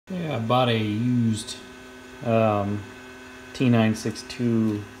Yeah, I bought a used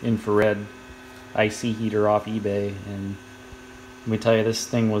T962 infrared IC heater off eBay, and let me tell you, this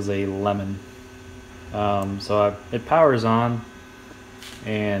thing was a lemon. It powers on,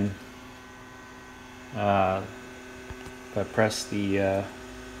 and if I press the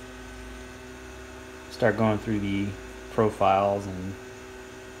start going through the profiles and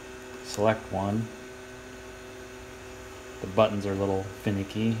select one, the buttons are a little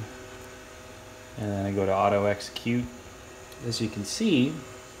finicky, and then I go to auto execute. As you can see,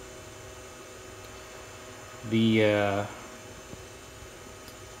 the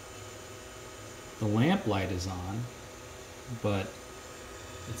lamp light is on, but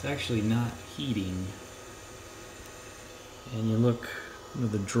it's actually not heating. And you look into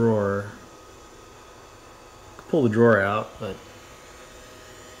the drawer, pull the drawer out, but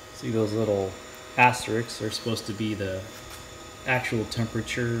see those little asterisks are supposed to be the actual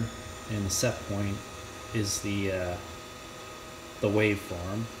temperature, and the set point is the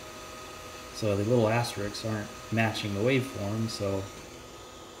waveform. So the little asterisks aren't matching the waveform, so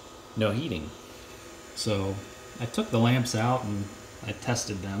no heating. So I took the lamps out and I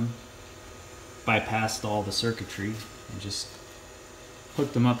tested them, bypassed all the circuitry, and just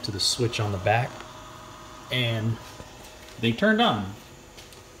hooked them up to the switch on the back, and they turned on.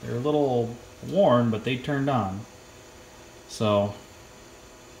 They're a little worn, but they turned on. So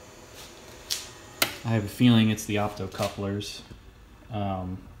I have a feeling it's the optocouplers.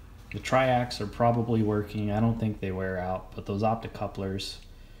 The triacs are probably working. I don't think they wear out, but those optocouplers,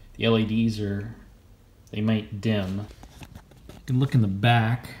 the LEDs they might dim. You can look in the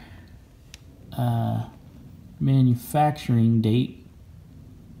back. Manufacturing date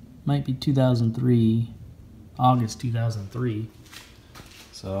might be 2003, August 2003.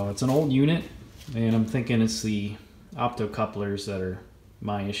 So it's an old unit, and I'm thinking it's the optocouplers that are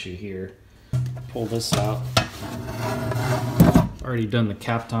my issue here. Pull this out. Already done the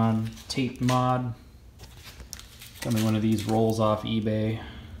Kapton tape mod. Got me one of these rolls off eBay,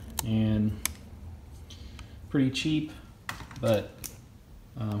 and pretty cheap, but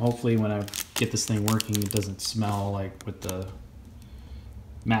hopefully when I get this thing working, it doesn't smell like with the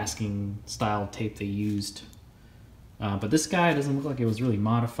masking style tape they used. But this guy doesn't look like it was really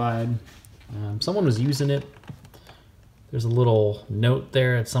modified. Someone was using it. There's a little note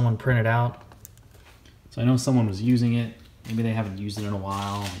there that someone printed out. So I know someone was using it. Maybe they haven't used it in a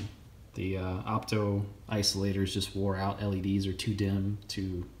while. And the opto isolators just wore out. LEDs are too dim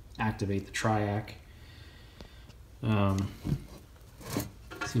to activate the triac.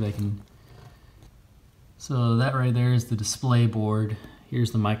 See if I can. So that right there is the display board.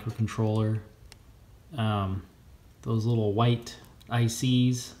 Here's the microcontroller. Those little white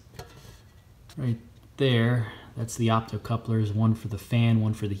ICs right there, that's the optocouplers, one for the fan,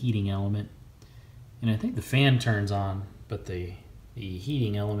 one for the heating element. And I think the fan turns on, but the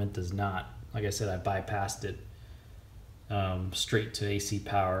heating element does not. Like I said, I bypassed it straight to AC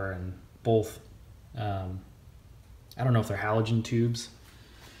power, and both, I don't know if they're halogen tubes.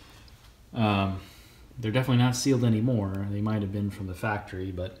 They're definitely not sealed anymore. They might have been from the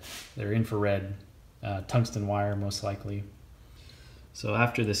factory, but they're infrared tungsten wire most likely. So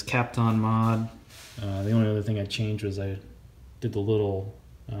after this Kapton mod, the only other thing I changed was I did the little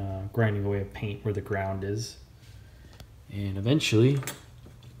grinding away of paint where the ground is. And eventually,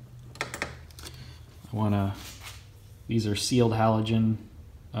 these are sealed halogen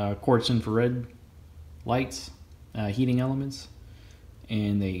quartz infrared lights, heating elements,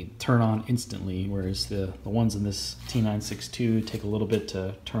 and they turn on instantly, whereas the ones in this T962 take a little bit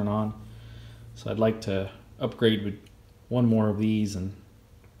to turn on. So I'd like to upgrade with one more of these and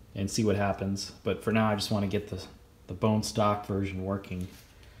see what happens. But for now, I just want to get the bone stock version working.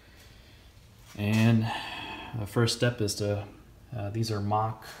 And the first step is to, these are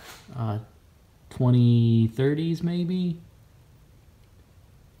mock 2030s maybe?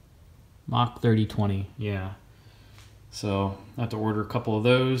 Mock 3020, yeah. So I have to order a couple of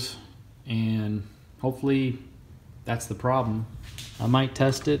those, and hopefully that's the problem. I might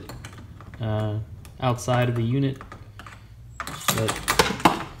test it outside of the unit,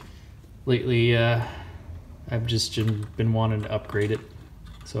 but lately I've just been wanting to upgrade it,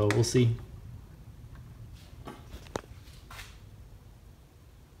 so we'll see.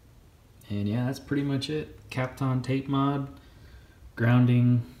 And yeah, that's pretty much it. Kapton tape mod,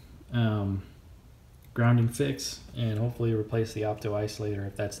 grounding fix, and hopefully replace the opto isolator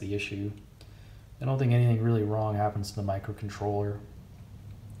if that's the issue. I don't think anything really wrong happens to the microcontroller.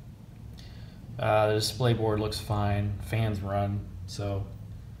 The display board looks fine, fans run, so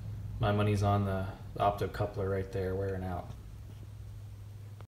my money's on the optocoupler right there wearing out.